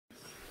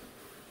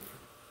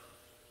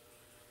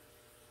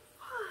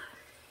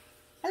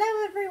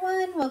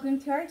welcome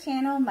to our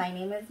channel. My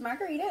name is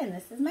Margarita and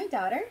this is my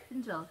daughter,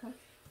 Angelica.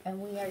 And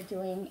we are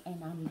doing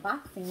an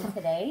unboxing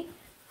today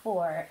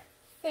for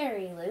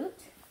Fairyloot.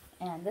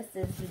 And this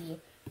is the,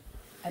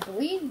 I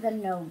believe, the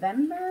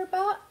November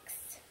box,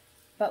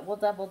 but we'll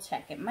double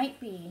check. It might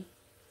be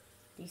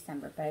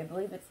December, but I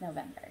believe it's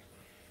November.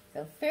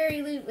 So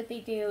Fairyloot, what they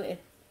do is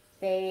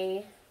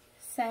they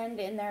send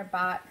in their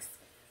box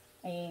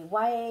a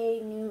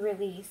YA new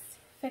release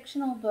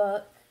fictional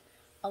book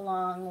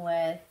along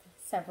with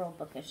several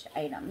bookish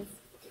items.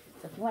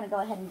 So if you want to go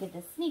ahead and give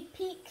this a sneak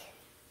peek,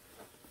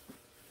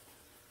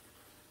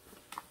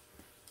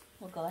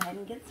 we'll go ahead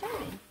and get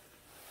started.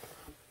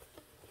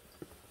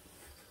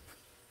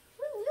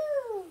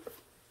 Woo-hoo!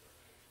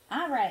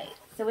 Alright,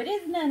 so it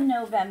is the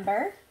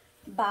November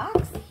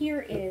box.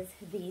 Here is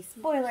the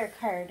spoiler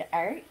card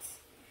art.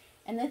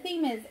 And the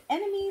theme is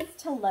enemies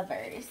to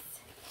lovers.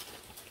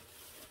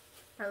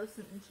 That was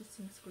some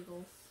interesting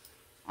squiggles.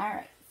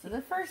 Alright, so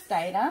the first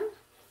item,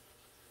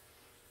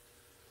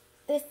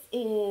 this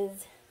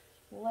is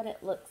what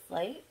it looks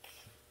like.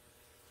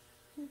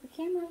 Is the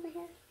camera over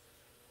here?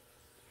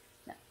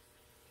 No.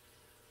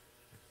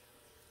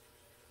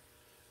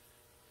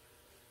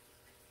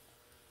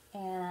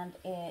 And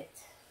it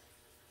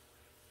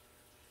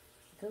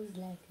goes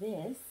like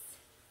this.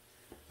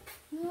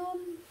 I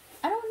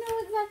don't know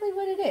exactly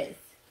what it is.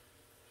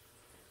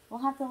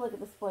 We'll have to look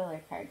at the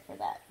spoiler card for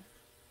that.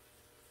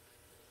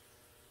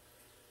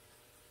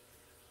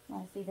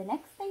 Want to see the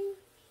next thing?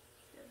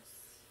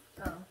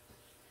 Yes. Oh.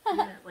 You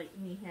meant like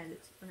me hand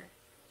it to her.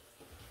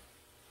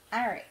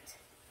 Alright.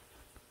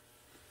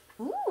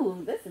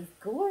 Ooh, this is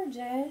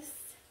gorgeous.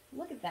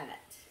 Look at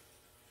that.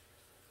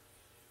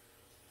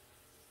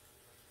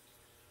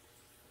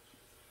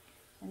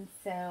 And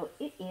so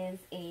it is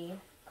a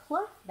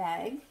cloth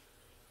bag.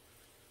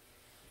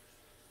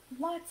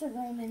 Lots of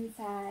room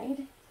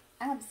inside.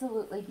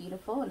 Absolutely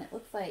beautiful. And it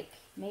looks like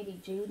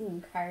maybe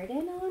Jude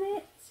Cardan on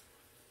it.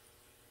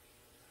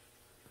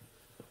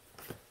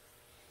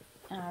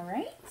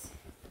 Alright.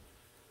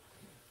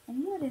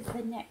 And what is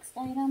the next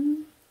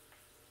item?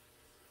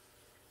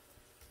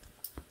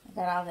 I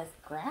got all this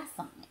grass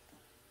on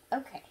it.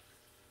 Okay.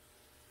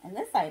 And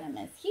this item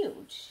is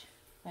huge.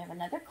 We have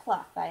another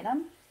cloth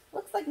item.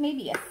 Looks like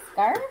maybe a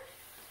scarf.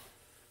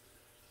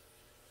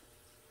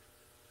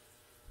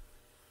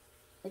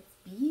 It's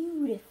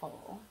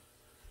beautiful.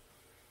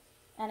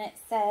 And it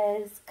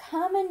says,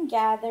 "Come and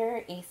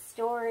gather, a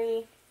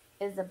story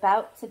is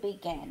about to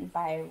begin,"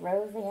 by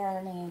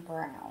Roseanne A.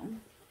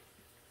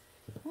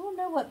 I don't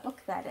know what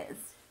book that is,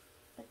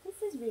 but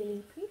this is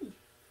really pretty.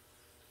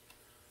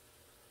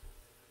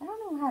 I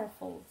don't know how to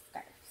fold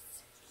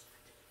scarves.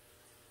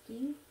 Do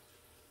you?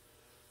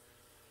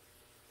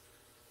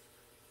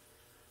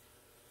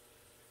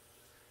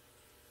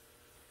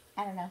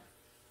 I don't know.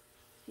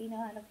 Do you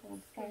know how to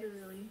fold scarves?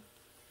 Really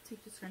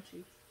take the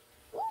scrunchie.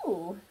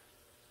 Ooh!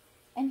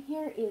 And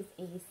here is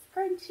a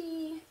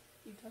scrunchie.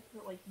 You talking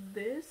about like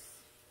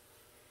this?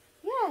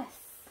 Yes!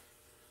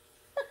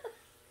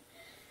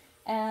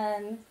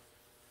 And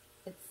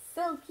it's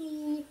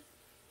silky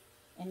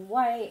and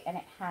white, and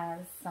it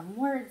has some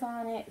words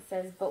on it. It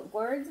says, "But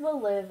words will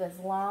live as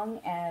long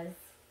as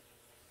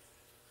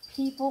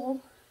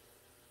people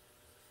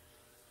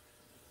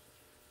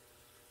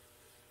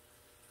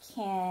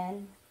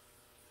can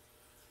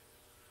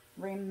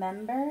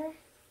remember."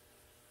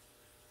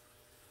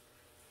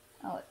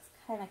 Oh, it's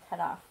kind of cut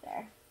off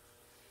there.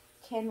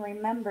 Can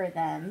remember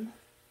them.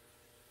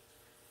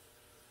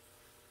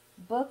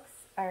 Books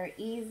are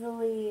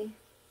easily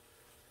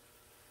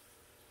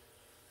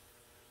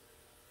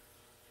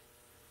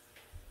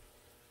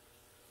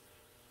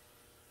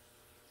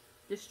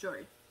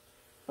destroyed.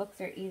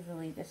 Books are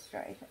easily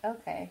destroyed.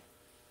 Okay.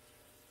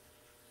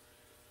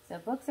 So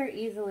books are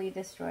easily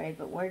destroyed,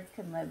 but words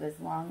can live as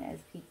long as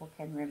people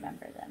can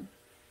remember them.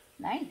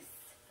 Nice.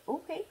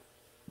 Okay.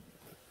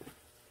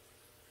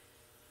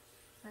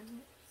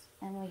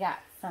 And we got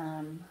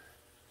some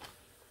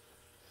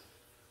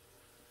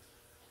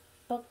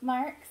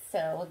bookmarks.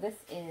 So this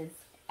is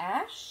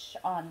Ash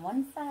on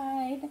one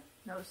side.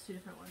 That was two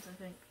different ones, I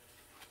think.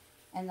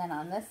 And then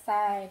on this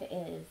side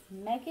is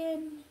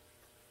Megan.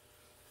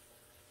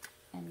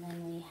 And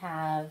then we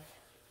have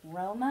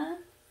Roma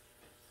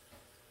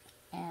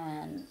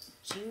and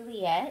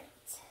Juliet.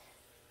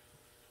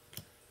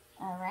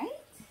 All right.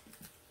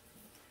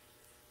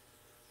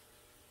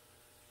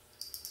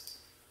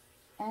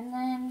 And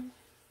then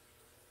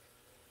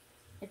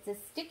it's a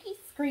sticky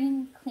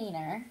screen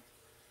cleaner.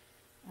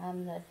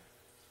 The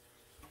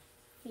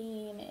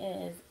theme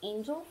is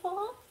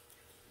Angelfall.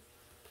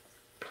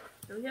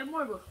 So we have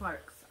more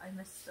bookmarks. I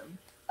missed them.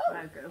 Oh.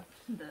 I go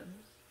to them.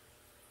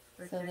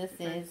 So this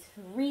is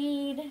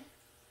Reed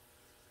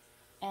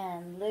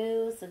and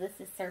Lou. So this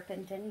is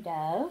Serpent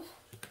Dove.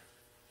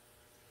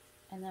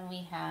 And then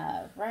we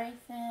have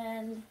Wraiths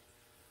and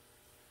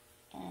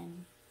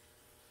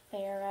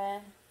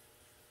Tehereh.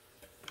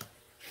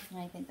 And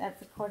I think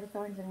that's a Court of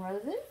Thorns and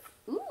Roses.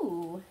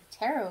 Ooh,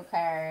 tarot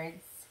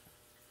cards.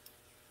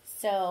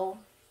 So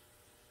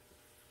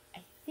I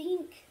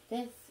think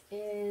this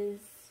is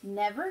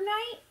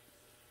Nevernight.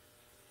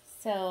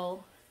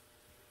 So,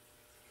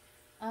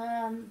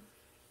 gosh,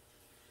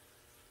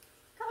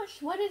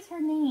 what is her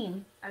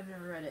name? I've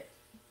never read it.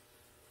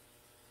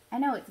 I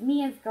know it's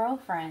Mia's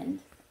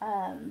girlfriend.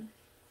 Golly,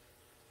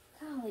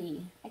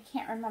 I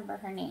can't remember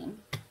her name.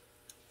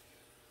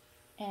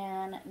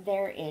 And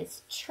there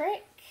is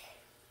Trick.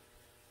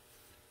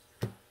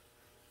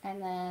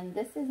 And then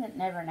this isn't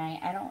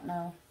Nevernight. I don't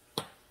know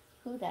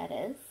who that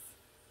is.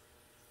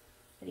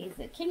 But he's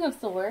the King of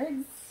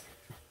Swords.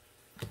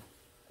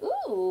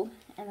 Ooh,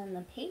 and then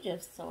the Page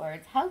of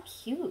Swords. How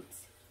cute.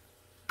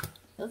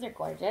 Those are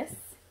gorgeous.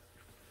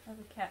 I have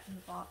a cat in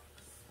the box.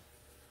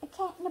 A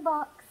cat in a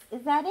box.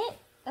 Is that it?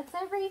 That's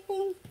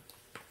everything?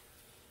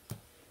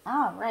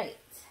 All right.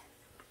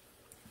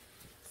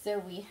 So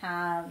we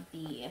have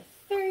the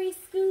Fairy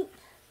Scoop.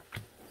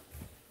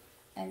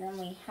 And then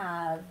we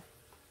have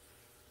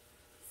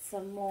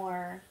some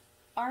more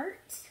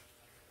art.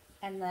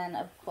 And then,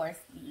 of course,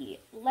 the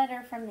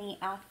letter from the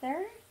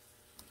author.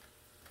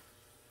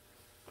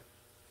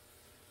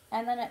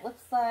 And then it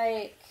looks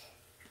like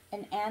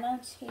an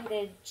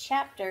annotated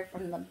chapter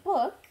from the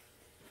book,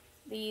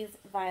 These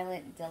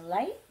Violent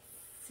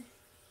Delights.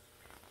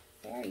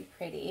 Very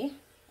pretty.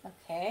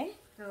 Okay.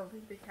 I don't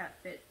think the cat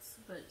fits,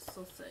 but it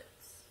still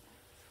sits.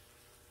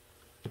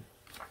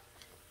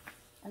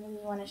 And then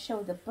you want to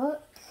show the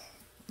book.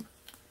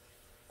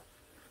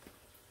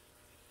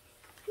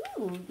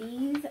 Ooh,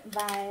 These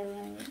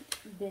Violent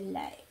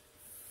Delights.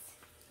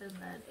 And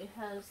then it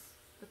has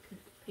the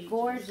pink pages.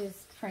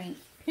 Gorgeous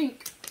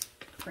pink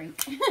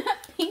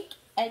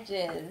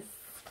edges.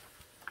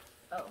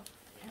 Oh,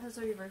 it has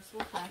a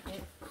reversible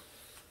packet.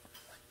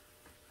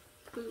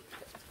 Boop.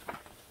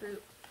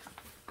 Boop.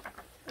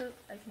 Boop.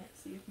 I can't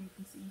see if you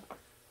can see.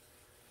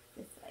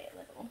 This way a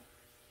little.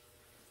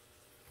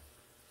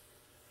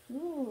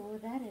 Ooh,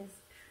 that is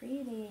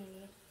pretty.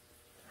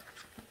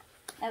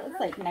 That looks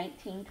like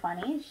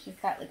 1920s. She's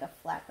got like a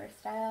flapper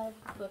style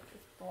Book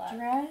is black.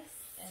 dress.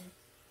 And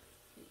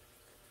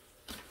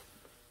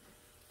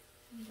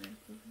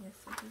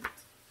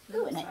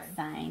Ooh, and it's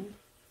signed.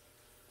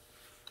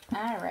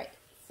 Alright,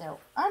 so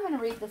I'm going to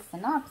read the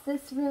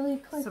synopsis really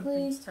quickly.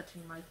 Something's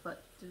touching my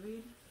butt to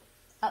read.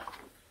 Oh,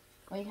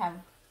 we have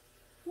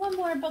one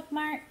more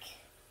bookmark.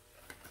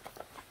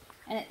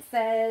 And it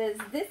says,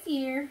 the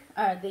year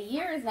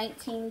is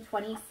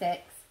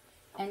 1926,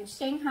 and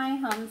Shanghai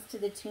hums to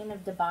the tune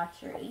of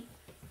debauchery.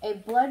 A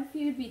blood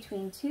feud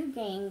between two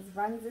gangs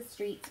runs the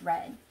streets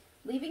red,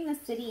 leaving the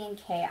city in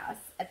chaos.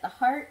 At the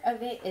heart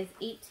of it is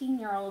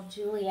 18-year-old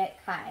Juliet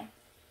Kai,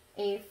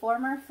 a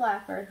former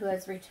flapper who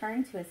has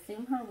returned to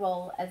assume her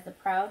role as the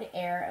proud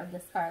heir of the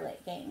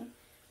Scarlet Gang,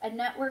 a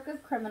network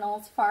of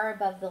criminals far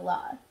above the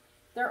law.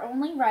 Their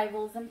only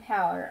rivals in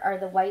power are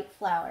the White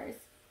Flowers,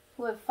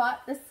 who have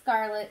fought the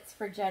Scarlets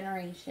for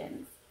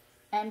generations.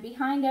 And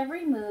behind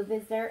every move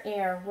is their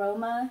heir,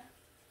 Roma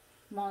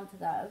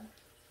Montagov,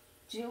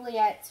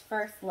 Juliet's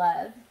first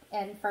love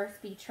and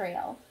first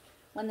betrayal.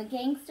 When the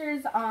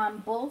gangsters on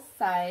both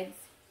sides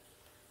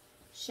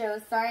show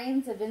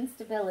signs of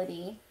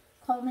instability,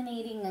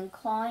 culminating in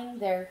clawing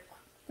their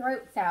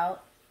throats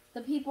out,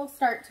 the people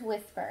start to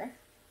whisper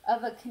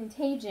of a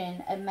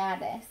contagion, a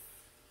madness,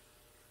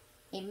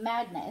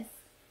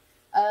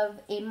 of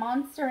a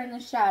monster in the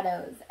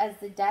shadows. As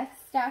the deaths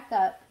stack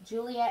up,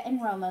 Juliet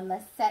and Roma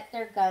must set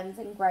their guns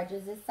and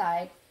grudges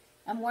aside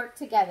and work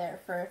together,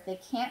 for if they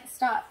can't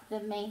stop the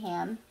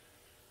mayhem,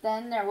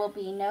 then there will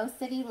be no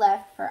city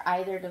left for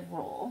either to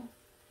rule.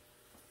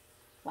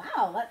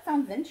 Wow, that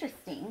sounds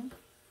interesting.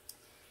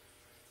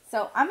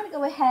 So I'm going to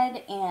go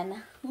ahead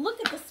and look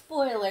at the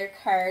spoiler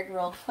card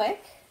real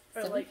quick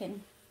so we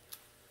can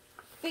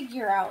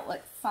figure out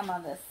what some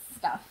of this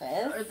stuff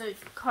is. Are the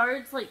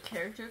cards like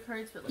character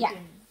cards, but like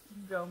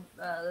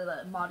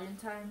in modern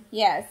time?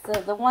 Yeah, so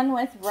the one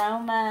with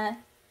Roma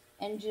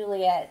and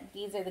Juliet,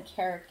 these are the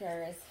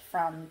characters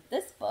from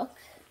this book.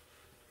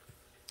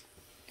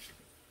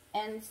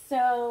 And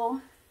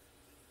so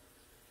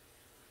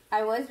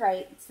I was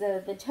right.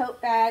 So the tote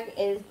bag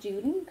is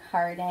Jude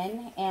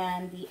Cardan,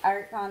 and the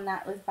art on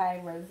that was by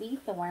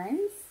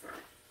Thorns.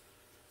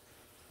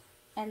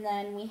 And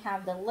then we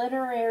have the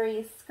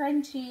literary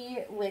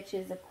scrunchie, which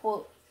is a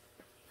quote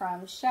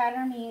from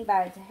Shatter Me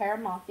by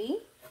Tehereh Mafi.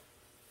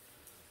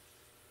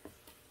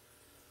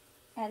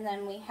 And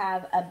then we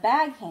have a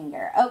bag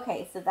hanger.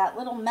 Okay, so that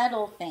little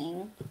metal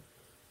thing,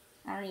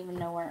 I don't even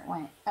know where it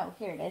went. Oh,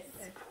 here it is.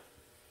 Okay.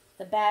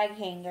 The bag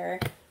hanger.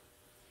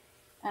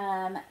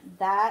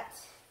 That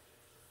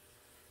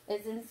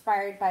is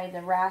inspired by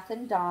The Wrath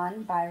and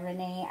Dawn by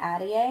Renee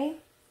Attier.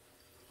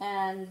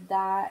 And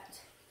that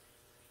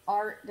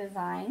art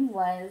design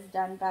was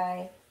done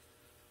by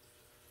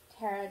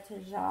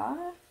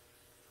Tehereh.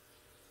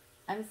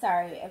 I'm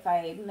sorry if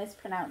I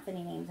mispronounce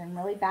any names. I'm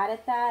really bad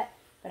at that.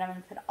 But I'm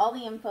going to put all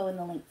the info in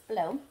the links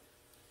below.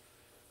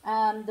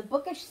 The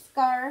Bookish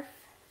scarf,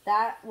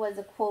 that was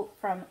a quote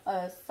from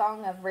A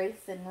Song of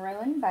Wraiths and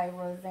Ruin by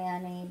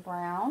Roseanne A.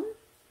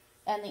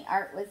 And the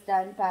art was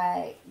done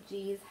by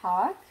G's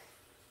Hawk.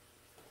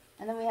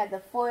 And then we had the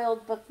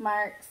foiled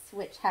bookmarks,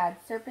 which had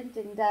Serpent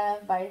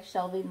Dove by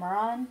Shelby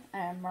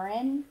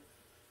Morin.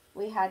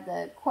 We had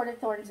the Court of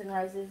Thorns and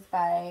Roses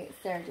by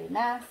Sarah J.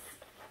 Maas.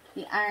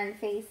 The Iron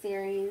Fey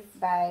Series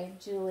by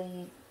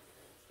Julie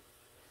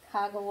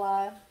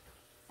Kagawa.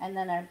 And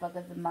then our book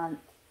of the month,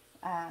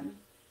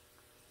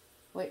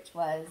 which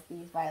was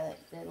These Violet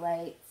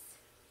Delights.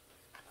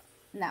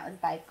 And that was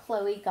by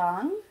Chloe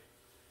Gong.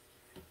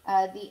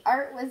 The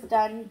art was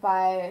done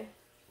by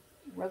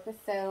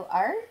Rokuso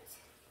Art.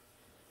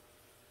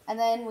 And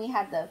then we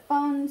had the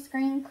phone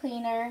screen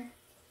cleaner,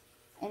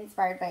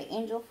 inspired by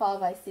Angelfall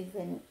by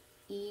Susan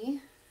E.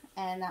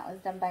 And that was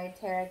done by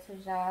Tara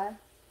Taja.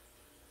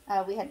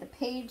 We had the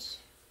Page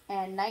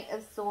and Knight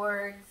of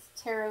Swords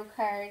tarot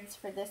cards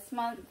for this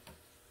month.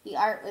 The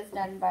art was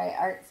done by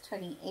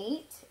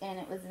Arts28, and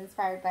it was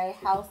inspired by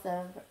House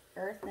of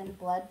Earth and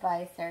Blood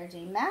by Sarah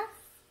J. Maas.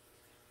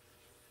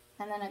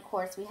 And then, of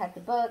course, we had the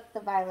book,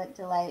 The Violet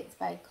Delights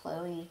by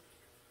Chloe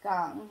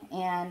Gong.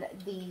 And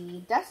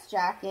the dust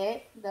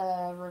jacket,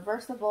 the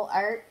reversible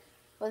art,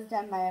 was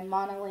done by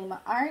Monolima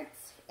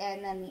Arts.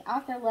 And then the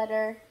author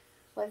letter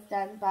was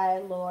done by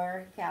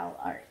Laura Gal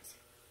Art.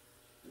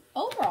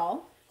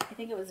 Overall, I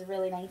think it was a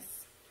really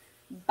nice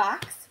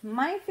box.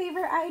 My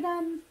favorite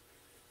item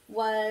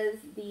was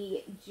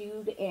the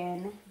Jude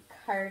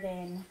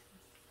Cardan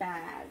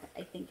bag.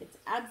 I think it's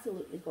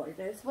absolutely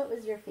gorgeous. What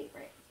was your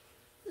favorite?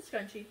 The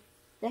scrunchie.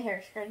 The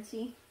hair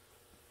scrunchie.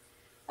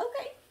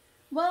 Okay.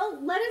 Well,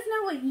 let us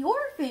know what your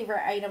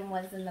favorite item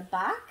was in the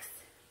box.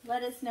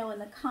 Let us know in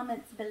the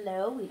comments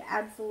below. We'd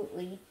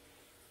absolutely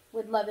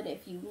would love it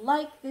if you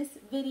like this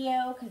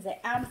video, because it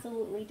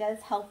absolutely does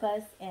help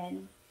us.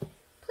 And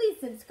please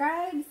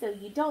subscribe so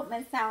you don't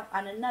miss out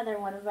on another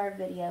one of our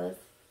videos.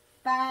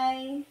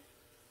 Bye.